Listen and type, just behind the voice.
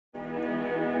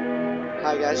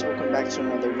Hi guys, welcome back to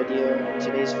another video. In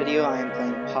today's video I am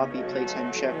playing Poppy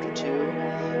Playtime Chapter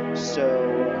 2.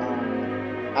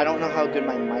 So, I don't know how good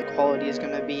my mic quality is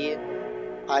going to be.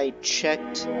 I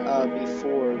checked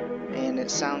before and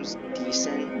it sounds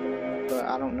decent, but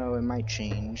I don't know, it might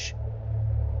change.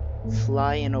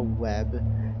 Fly in a web.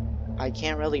 I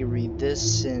can't really read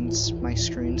this since my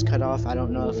screen's cut off. I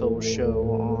don't know if it will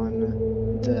show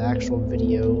on the actual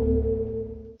video.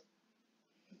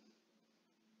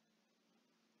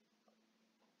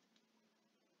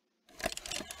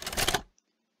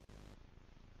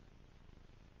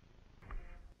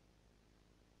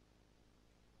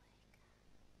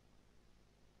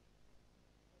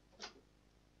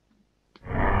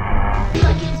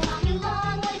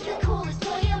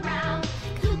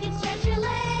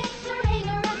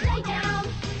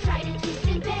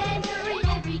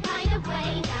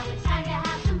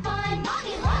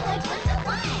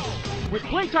 With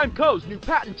Playtime Co.'s new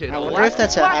patented I wonder if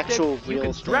that's an elastic actual plastic, you real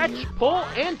can stretch, thing. pull,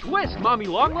 and twist Mommy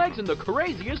Longlegs in the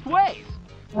craziest ways.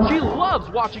 She loves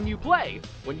watching you play.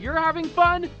 When you're having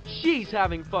fun, she's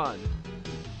having fun.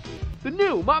 The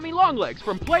new Mommy Longlegs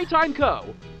from Playtime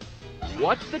Co.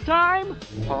 What's the time?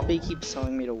 Poppy keeps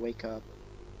telling me to wake up.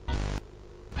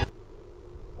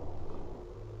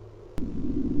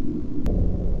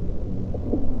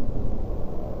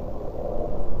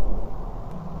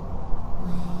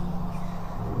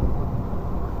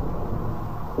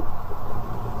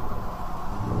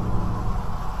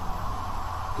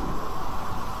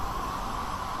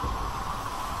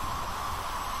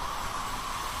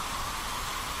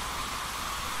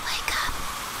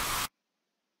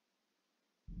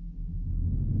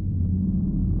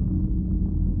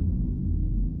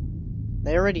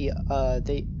 They already,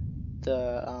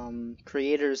 the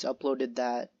creators uploaded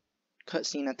that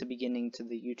cutscene at the beginning to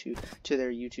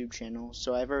their YouTube channel,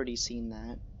 so I've already seen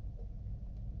that.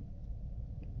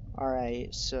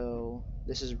 Alright, so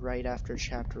this is right after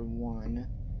chapter 1.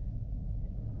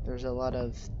 There's a lot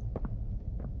of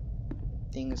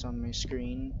things on my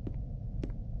screen.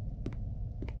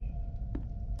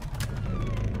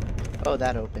 Oh,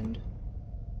 that opened.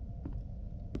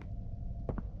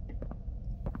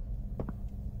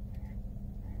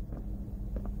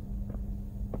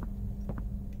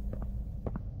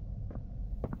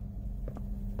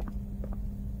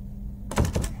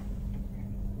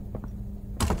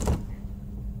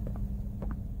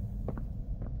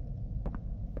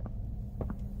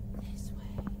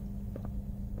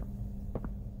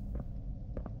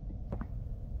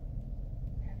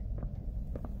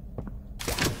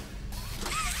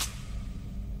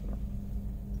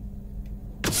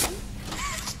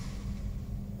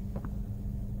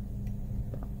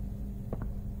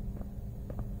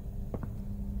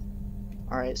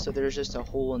 Alright, so there's just a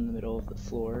hole in the middle of the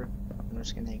floor. I'm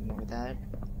just gonna ignore that.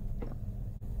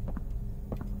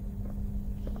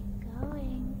 Keep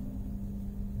going.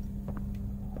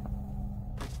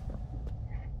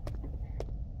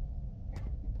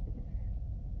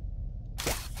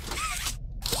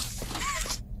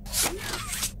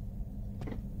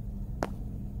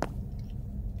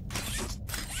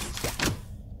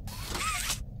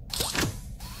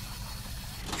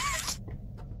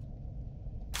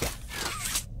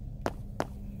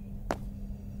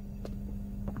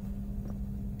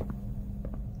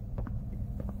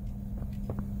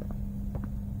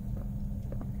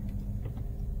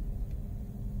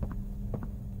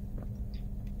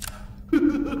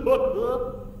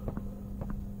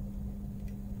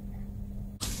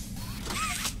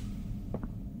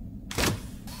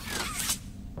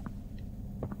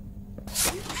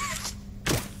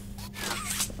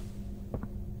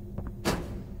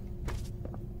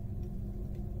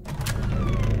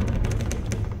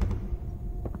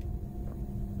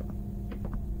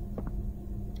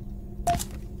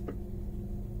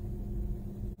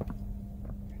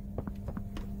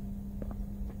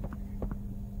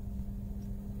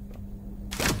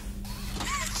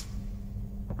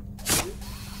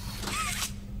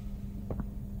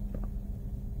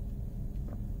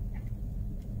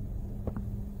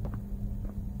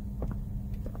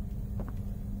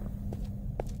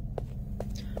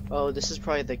 Oh, this is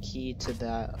probably the key to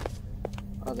that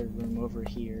other room over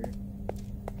here.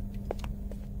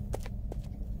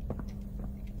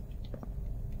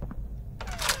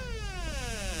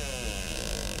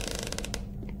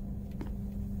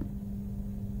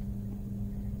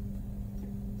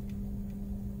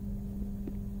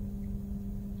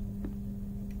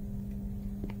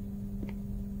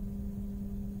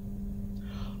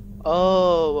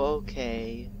 Oh,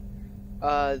 okay.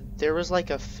 There was like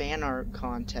a fan art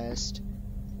contest,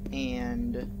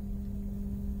 and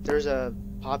there's a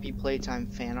Poppy Playtime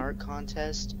fan art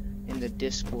contest in the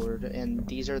Discord, and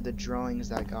these are the drawings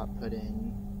that got put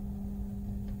in.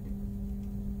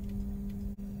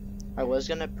 I was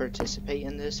gonna participate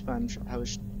in this, but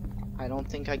I don't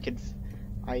think I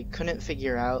couldn't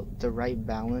figure out the right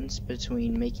balance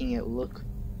between making it look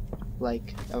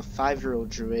like a 5-year-old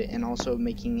drew it and also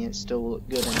making it still look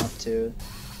good enough to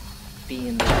be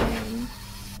in the game.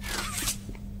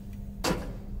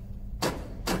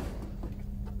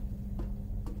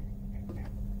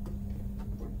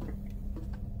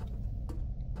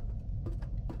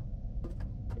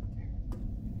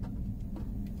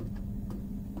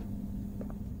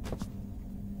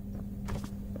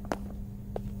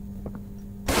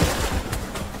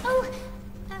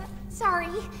 Sorry.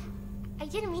 I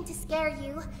didn't mean to scare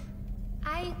you.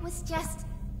 I was just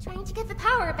trying to get the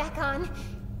power back on.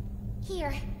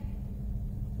 Here.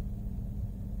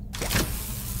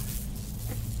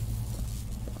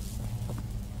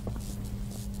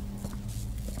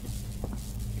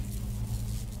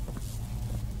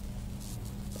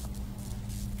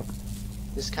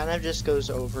 This kind of just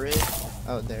goes over it.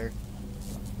 Oh, there.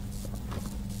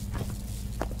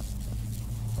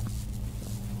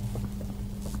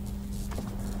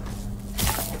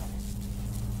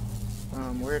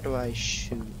 Where do I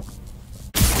shoot?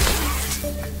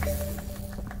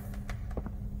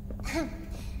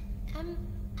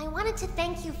 I wanted to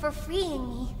thank you for freeing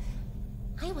me.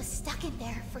 I was stuck in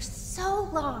there for so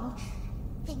long.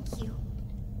 Thank you.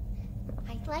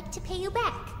 I'd like to pay you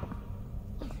back.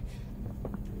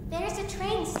 There's a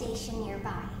train station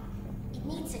nearby. It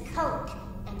needs a code,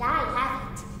 and I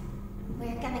have it.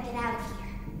 We're gonna get out of here.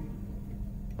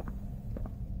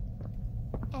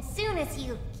 As soon as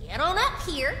you get on up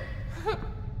here.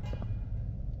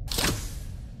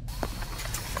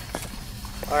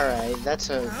 Alright, that's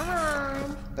Come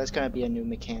on. gonna be a new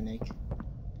mechanic.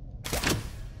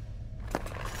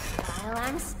 Well,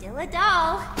 I'm still a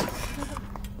doll.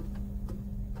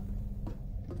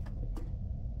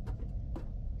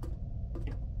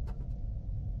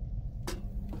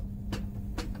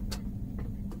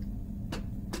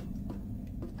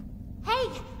 Hey,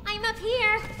 I'm up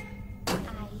here.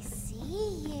 I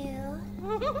see you.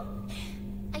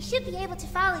 I should be able to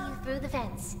follow you through the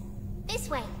fence. This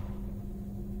way.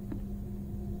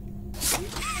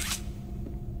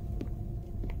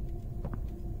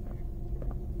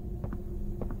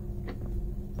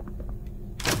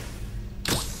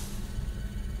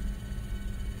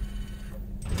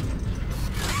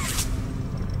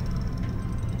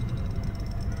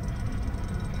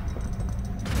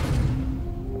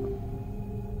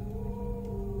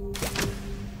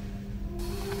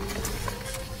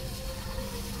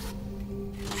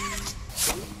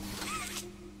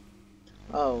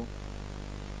 Oh.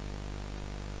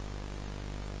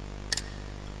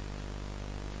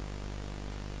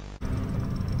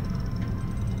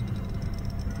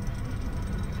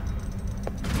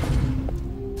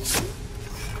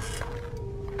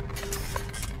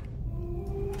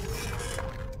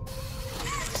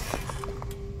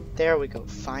 There we go,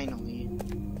 finally.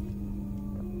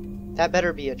 That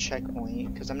better be a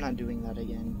checkpoint, because I'm not doing that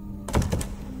again.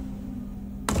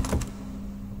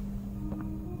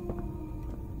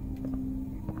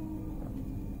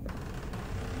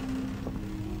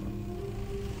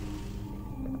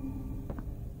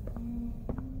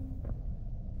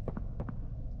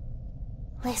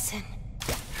 Listen,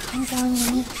 I'm going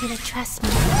to need you to trust me.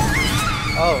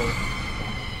 Oh.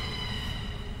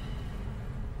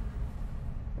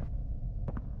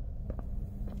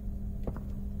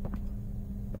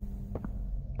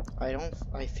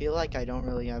 I feel like I don't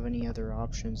really have any other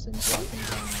options than dropping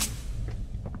down.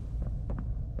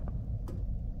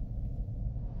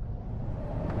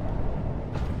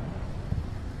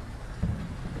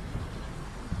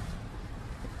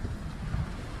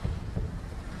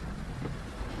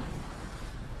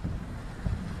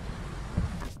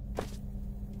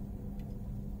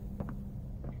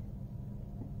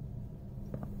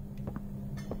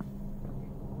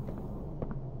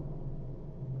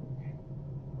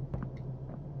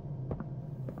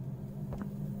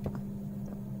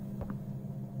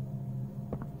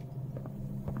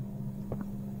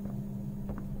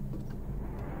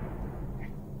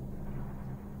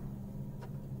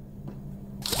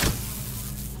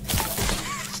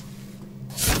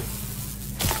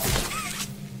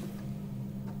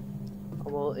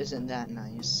 Well, isn't that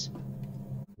nice?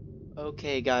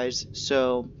 Okay guys,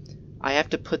 so I have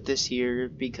to put this here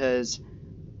because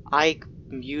I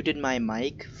muted my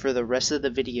mic for the rest of the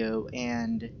video,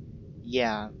 and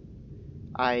yeah,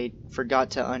 I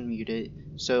forgot to unmute it,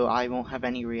 so I won't have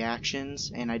any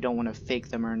reactions, and I don't want to fake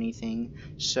them or anything.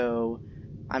 So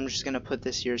I'm just gonna put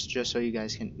this here just so you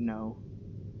guys can know.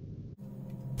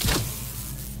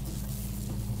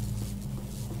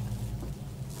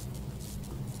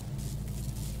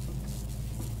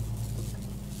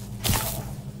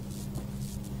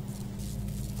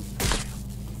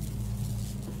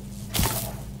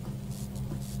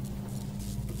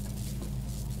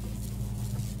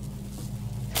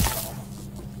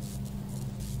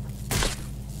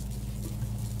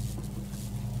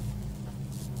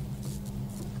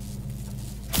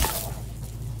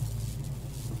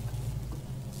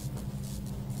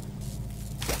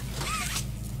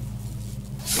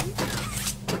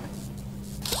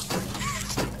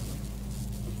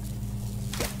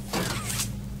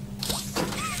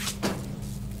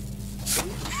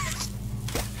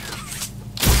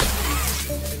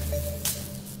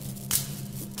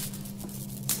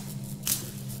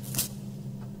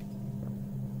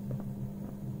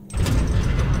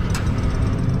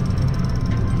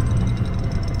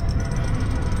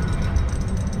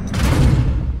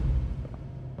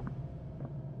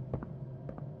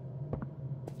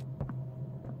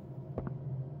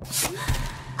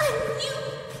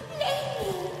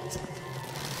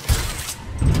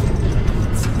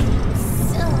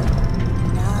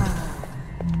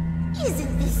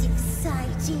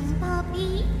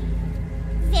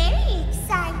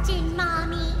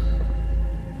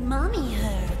 Mommy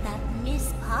heard that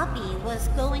Miss Poppy was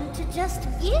going to just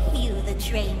give you the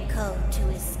train code to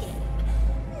escape.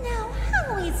 Now,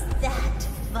 how is that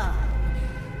fun?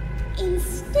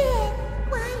 Instead,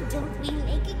 why don't we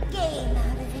make a game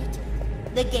out of it?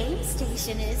 The game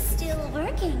station is still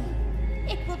working.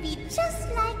 It will be just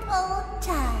like old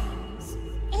times.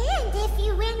 And if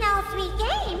you win all 3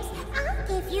 games, I'll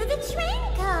give you the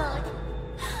train code.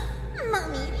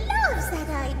 Mommy loves that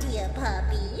idea,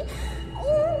 Poppy.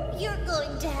 Oh, you're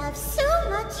going to have so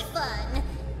much fun.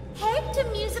 Head to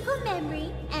musical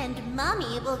memory, and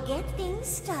Mommy will get things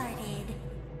started.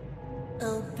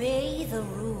 Obey the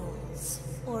rules,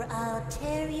 or I'll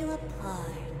tear you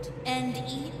apart and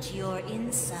eat your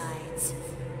insides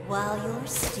while you're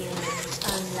still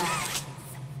alive.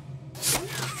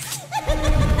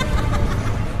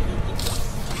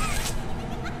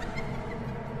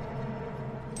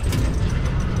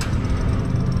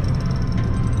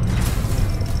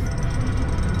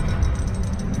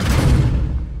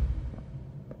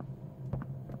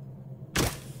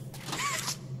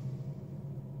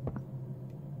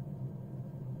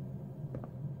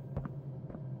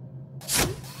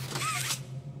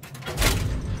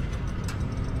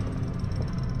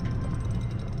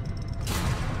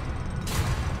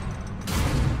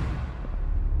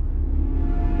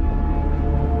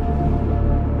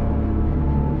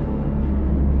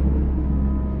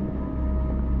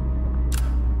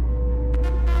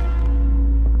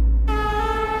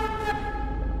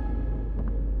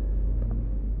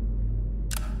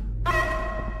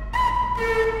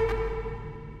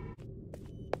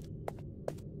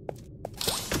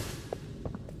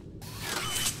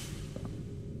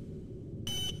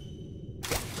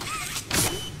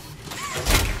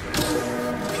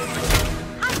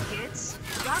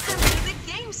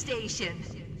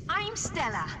 I'm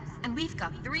Stella, and we've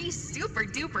got 3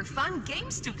 super-duper fun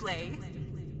games to play.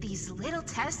 These little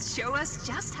tests show us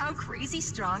just how crazy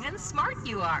strong and smart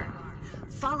you are.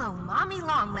 Follow Mommy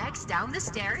Longlegs down the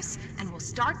stairs, and we'll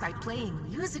start by playing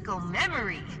musical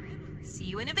memory. See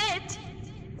you in a bit.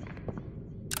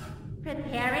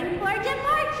 Preparing for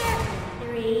departure.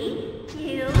 3,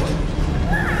 2,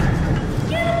 1.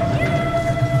 Choo-choo!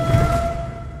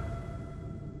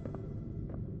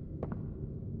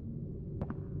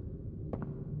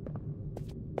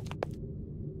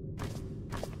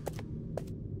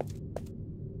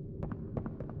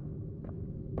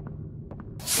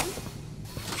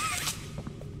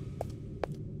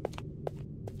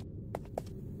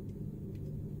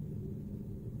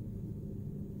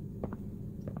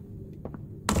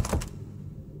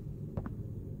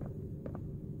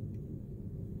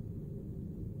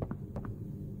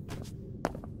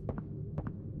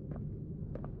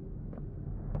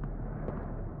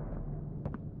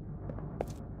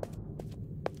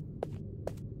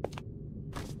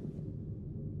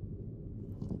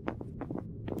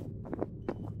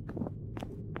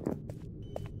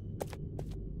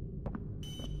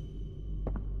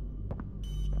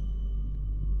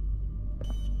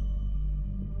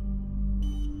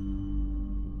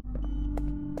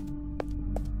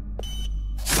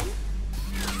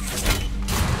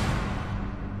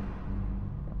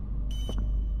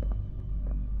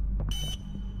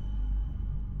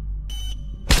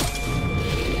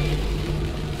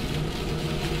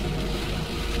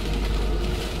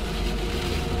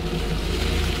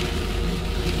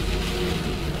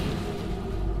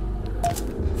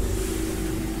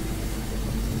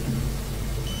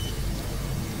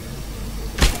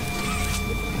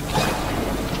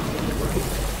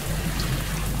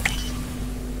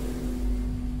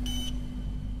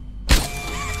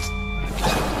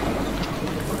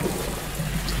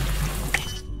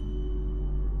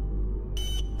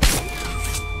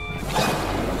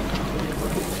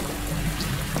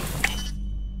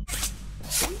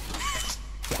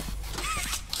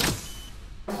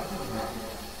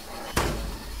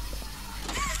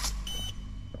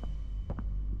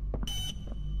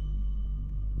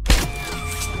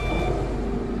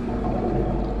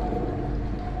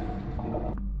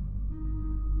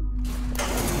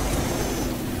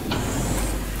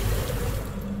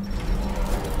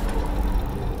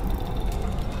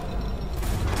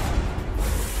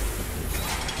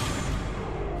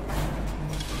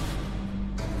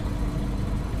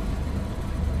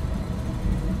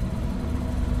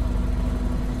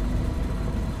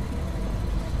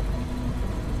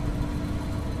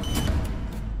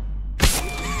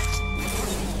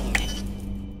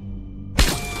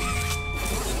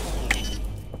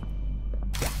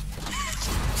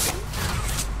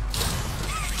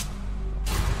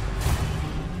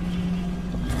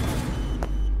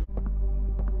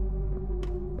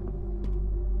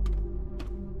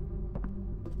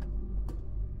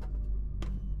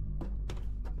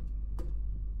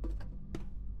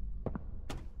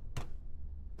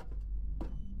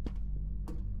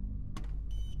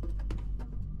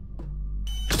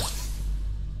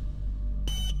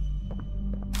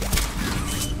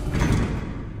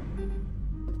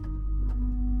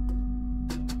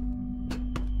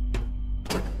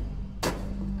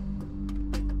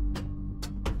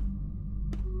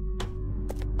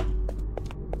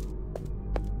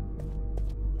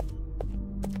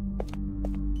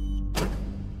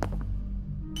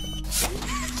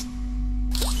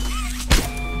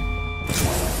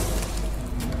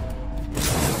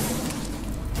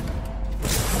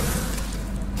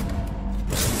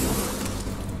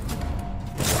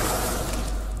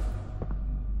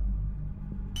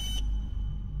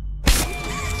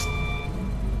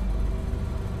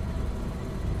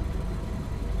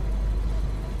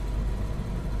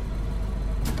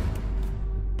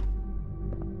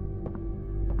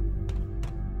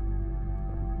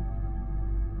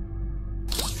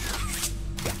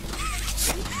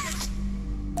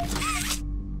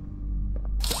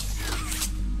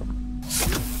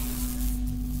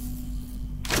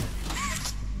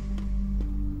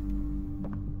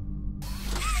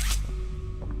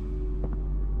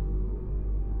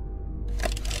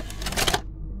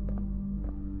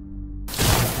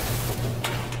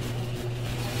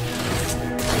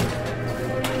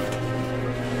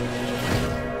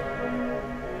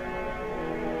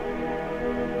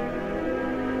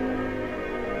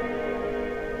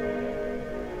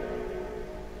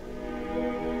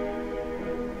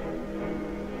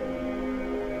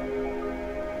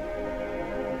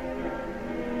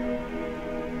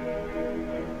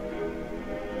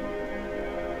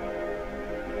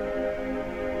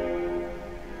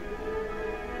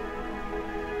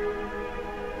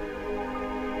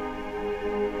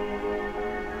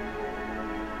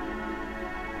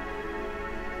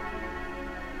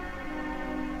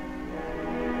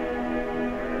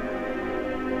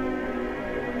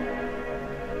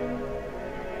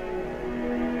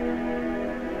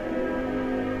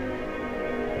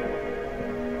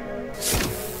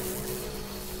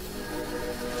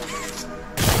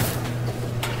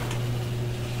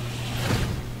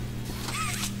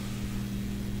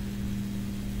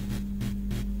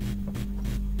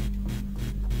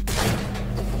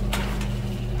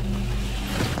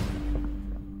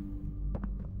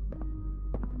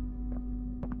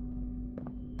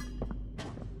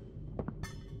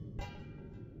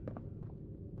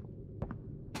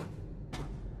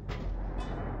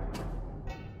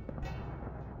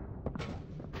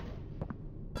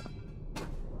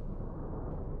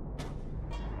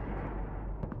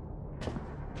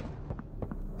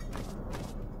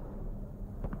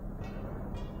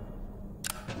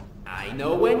 I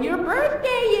know when your birthday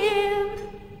is.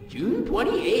 June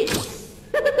 28th.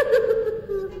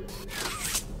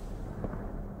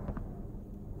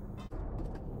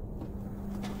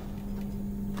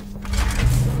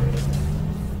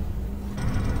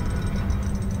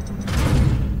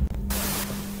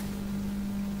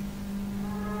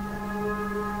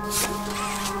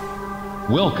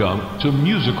 Welcome to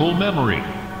musical memory.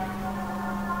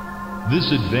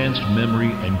 This advanced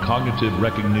memory and cognitive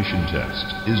recognition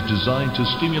test is designed to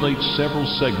stimulate several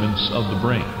segments of the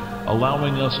brain,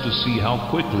 allowing us to see how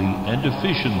quickly and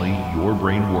efficiently your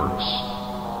brain works.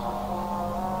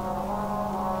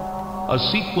 A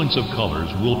sequence of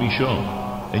colors will be shown,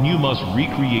 and you must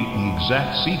recreate the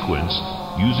exact sequence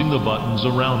using the buttons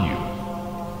around you.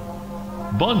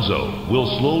 Bunzo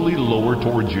will slowly lower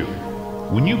towards you.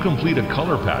 When you complete a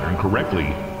color pattern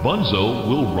correctly, Bunzo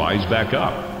will rise back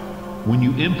up. When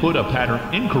you input a pattern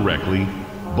incorrectly,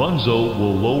 Bunzo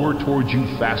will lower towards you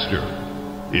faster.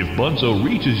 If Bunzo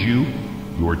reaches you,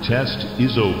 your test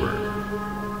is over.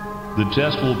 The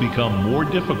test will become more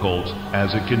difficult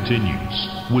as it continues,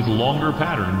 with longer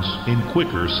patterns in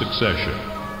quicker succession.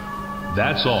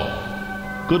 That's all.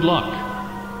 Good luck.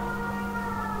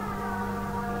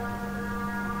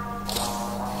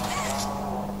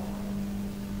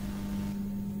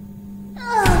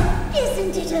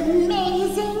 Isn't it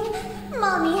amazing?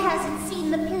 Mommy hasn't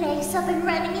seen the place up and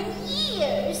running in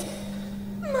years.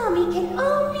 Mommy can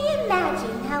only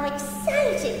imagine how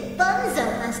excited Bunzo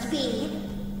must be.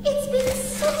 It's been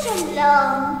such a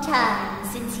long time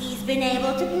since he's been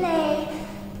able to play,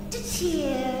 to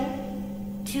cheer,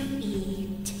 to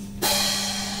eat.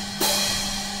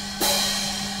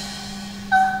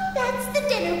 Oh, that's the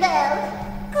dinner bell.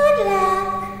 Good luck.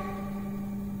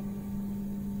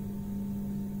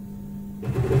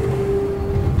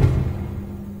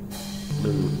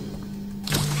 Blue.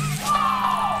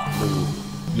 Blue.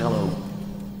 Yellow.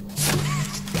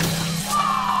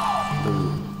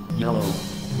 Blue. Yellow.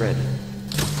 Red.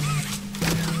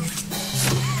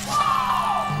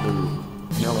 Blue.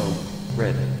 Yellow.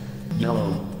 Red. Yellow.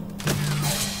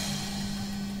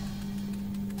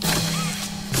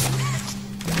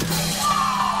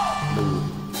 Blue.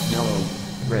 Yellow.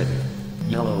 Red.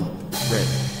 Yellow. Red.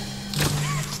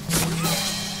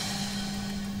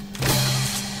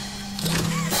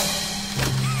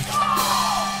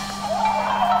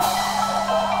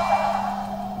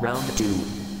 Round 2.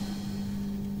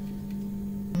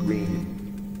 Green.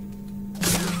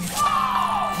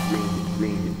 Green,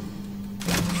 green.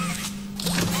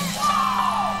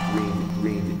 Green,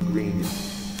 green, green.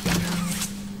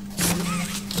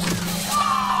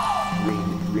 Green,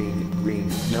 green, green.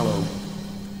 Yellow.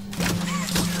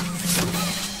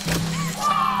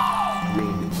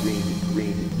 Green, green,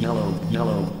 green. Yellow,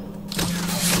 yellow.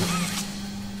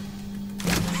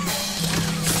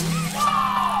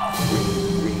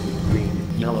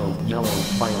 Yellow, yellow,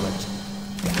 violet.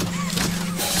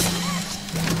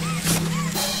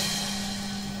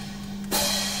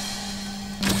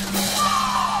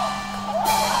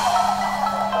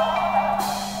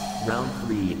 Round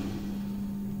 3.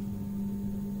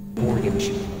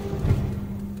 Orange.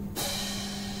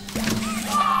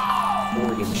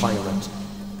 Orange, violet.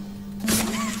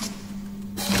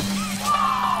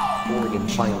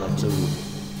 Orange, violet, blue.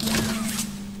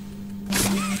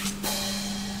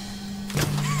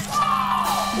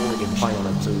 Orange,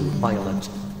 violet, blue, violet.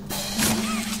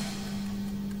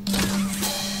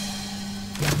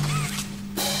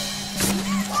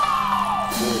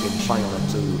 Orange, violet,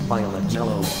 blue, violet,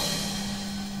 yellow.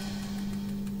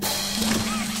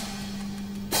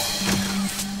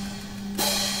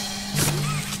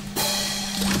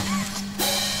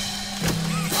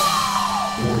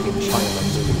 Orange, violet,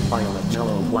 blue, violet,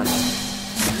 yellow, white.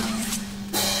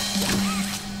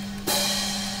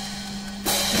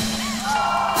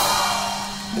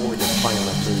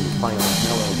 Violet, blue, violet,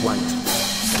 yellow, white.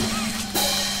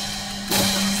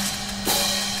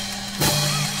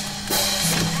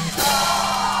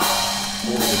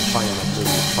 Orange, violet,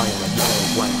 blue, violet, yellow,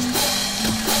 white.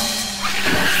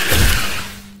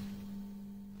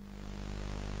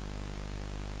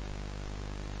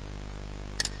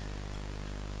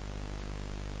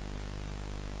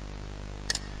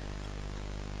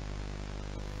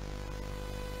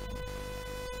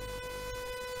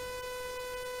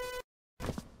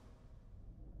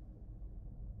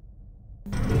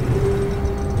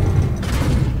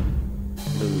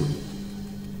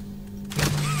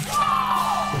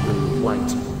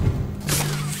 White.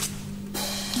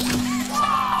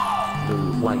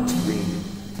 Blue, white, green.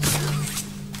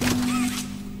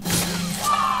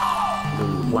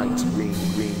 Blue, white, green,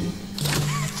 green.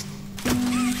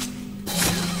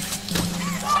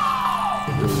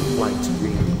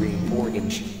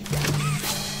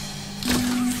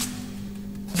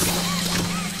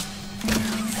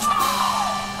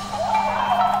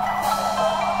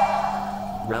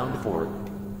 4.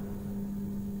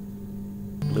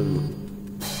 Blue.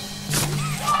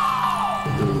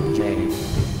 Blue J.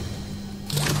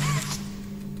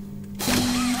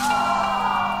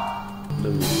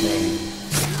 Blue J.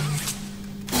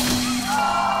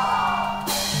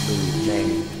 Blue J.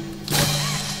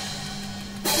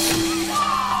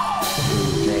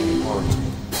 Blue J port.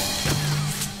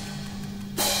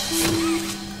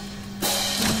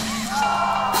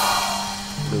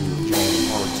 Blue J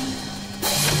port.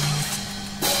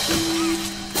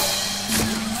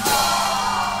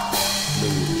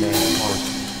 Blue J port.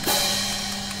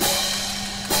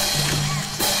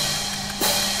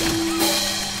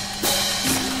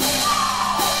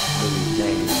 Blue J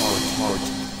port.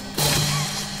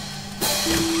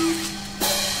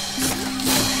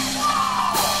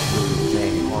 Blue J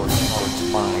port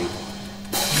 5.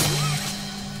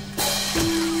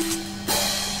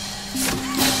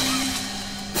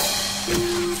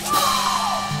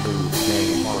 Blue J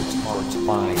port 5.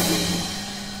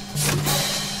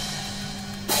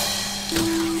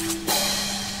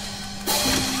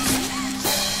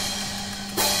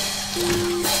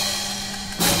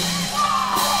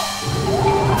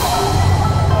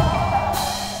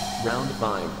 Round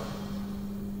 5.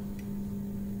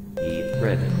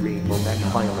 Red, green, black,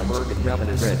 violet, burgundy,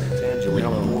 ravenous, red, tangerine,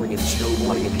 yellow, orange, snow,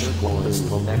 white, turquoise,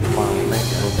 black, violet,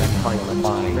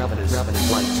 ravenous,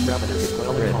 lights, ravenous,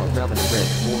 red, ravenous, red,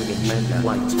 orange, manga,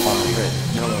 lights, red,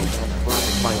 yellow,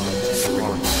 burgundy, violet,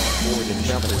 orange,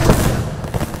 ravenous.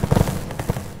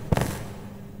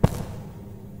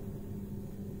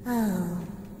 Oh,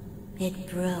 it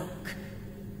broke.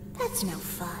 That's no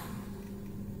fun.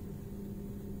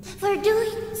 For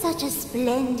doing such a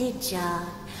splendid job,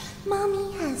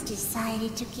 Mommy has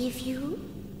decided to give you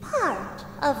part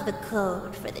of the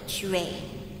code for the train.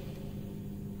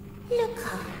 Look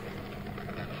up.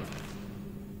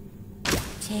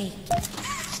 Take it.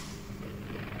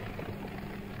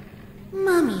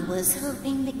 Mommy was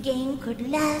hoping the game could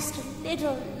last a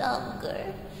little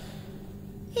longer.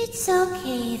 It's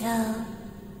okay, though.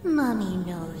 Mommy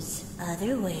knows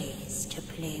other ways to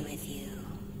play with you.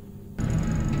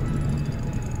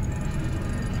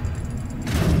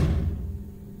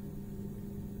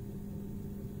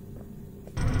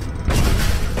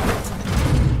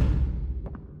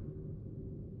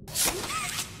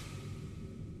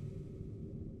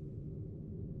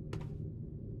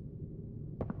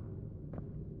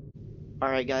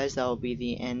 Alright guys, that will be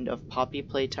the end of Poppy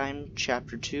Playtime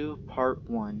Chapter 2, Part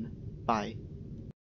 1. Bye.